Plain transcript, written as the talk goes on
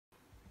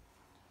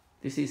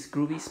This is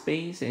Groovy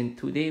Space, and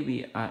today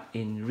we are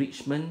in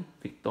Richmond,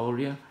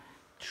 Victoria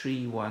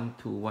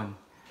 3121.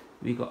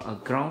 We got a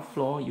ground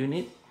floor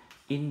unit,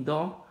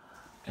 indoor,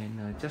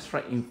 and just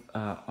right in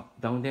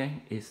down there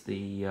is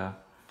the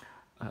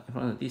in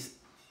front of this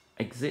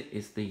exit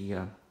is the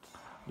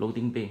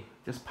loading bay.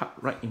 Just park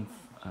right in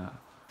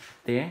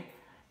there.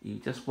 You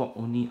just walk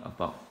only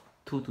about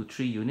 2 to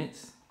 3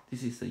 units.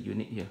 This is the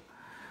unit here.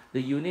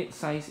 The unit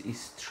size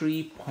is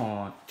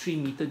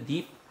 3.3 meter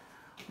deep,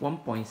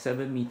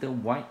 1.7 meter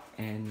wide,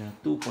 and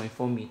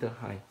 2.4 meter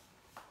high.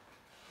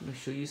 I'm going to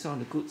show you some of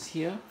the goods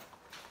here.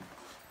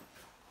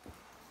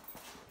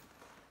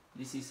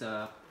 This is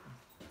a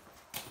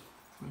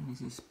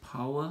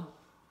power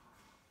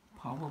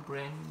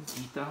brand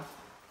guitar,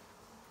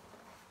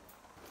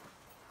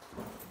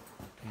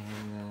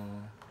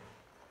 and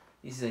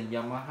this is a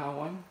Yamaha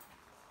one.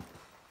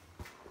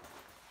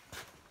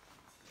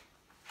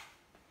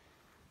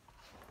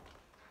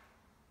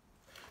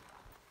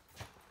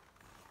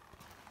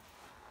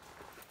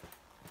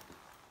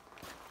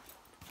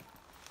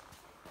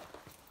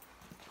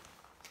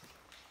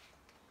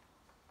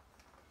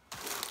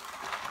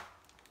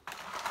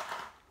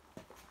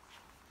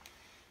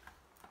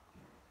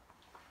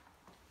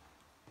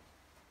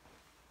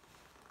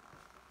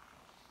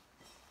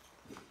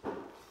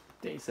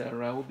 There is a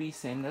Ryobi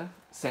sander.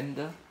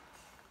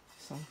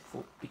 Some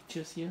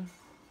pictures here.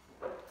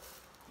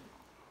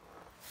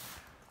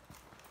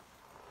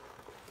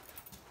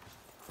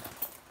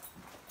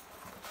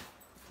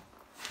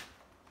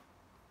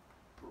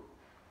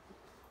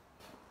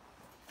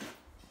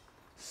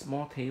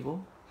 Small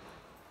table.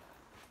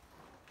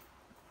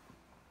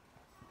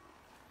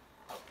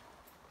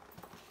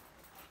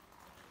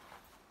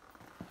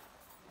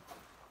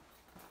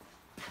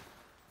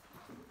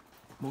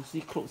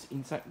 Mostly clothes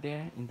inside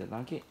there in the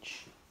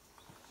luggage.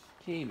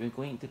 Okay, we're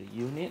going into the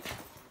unit.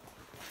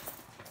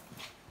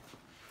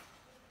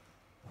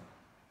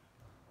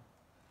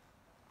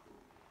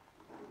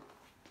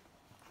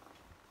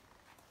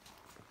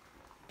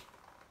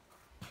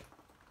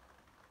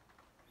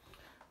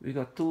 We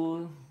got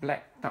 2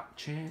 black tub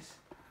chairs.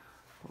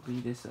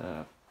 Probably there's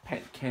a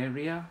pet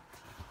carrier,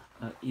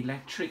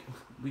 electric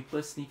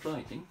whipper snipper,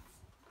 I think.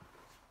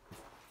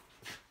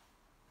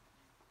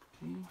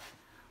 Okay.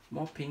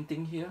 More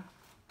painting here.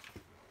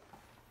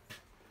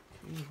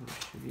 Okay, we'll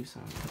show you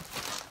some.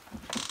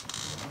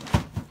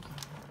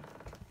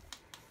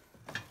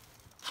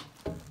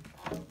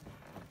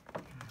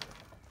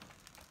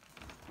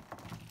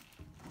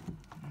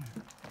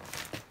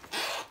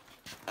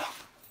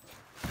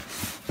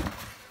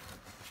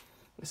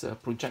 There's a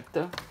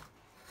projector.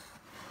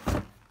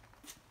 A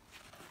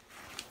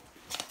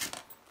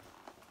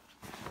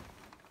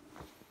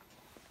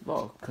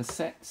lot of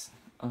cassettes.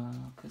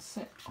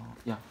 Cassettes.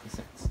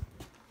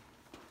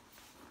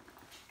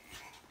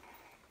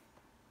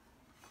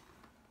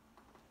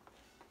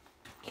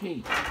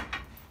 Okay.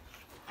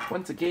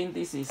 Once again,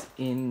 this is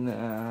in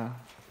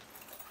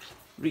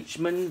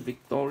Richmond,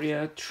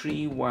 Victoria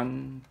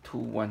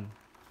 3121.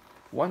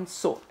 Once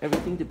sold,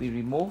 everything to be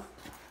removed,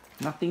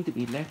 nothing to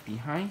be left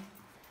behind,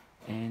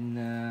 and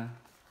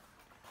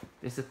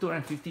there's a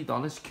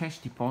 $250 cash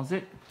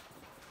deposit.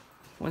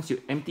 Once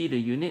you empty the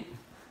unit,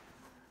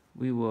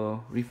 we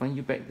will refund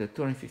you back the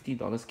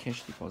 $250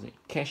 cash deposit.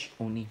 Cash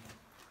only.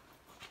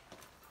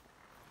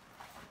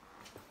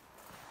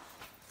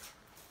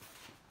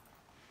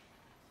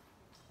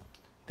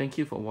 Thank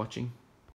you for watching.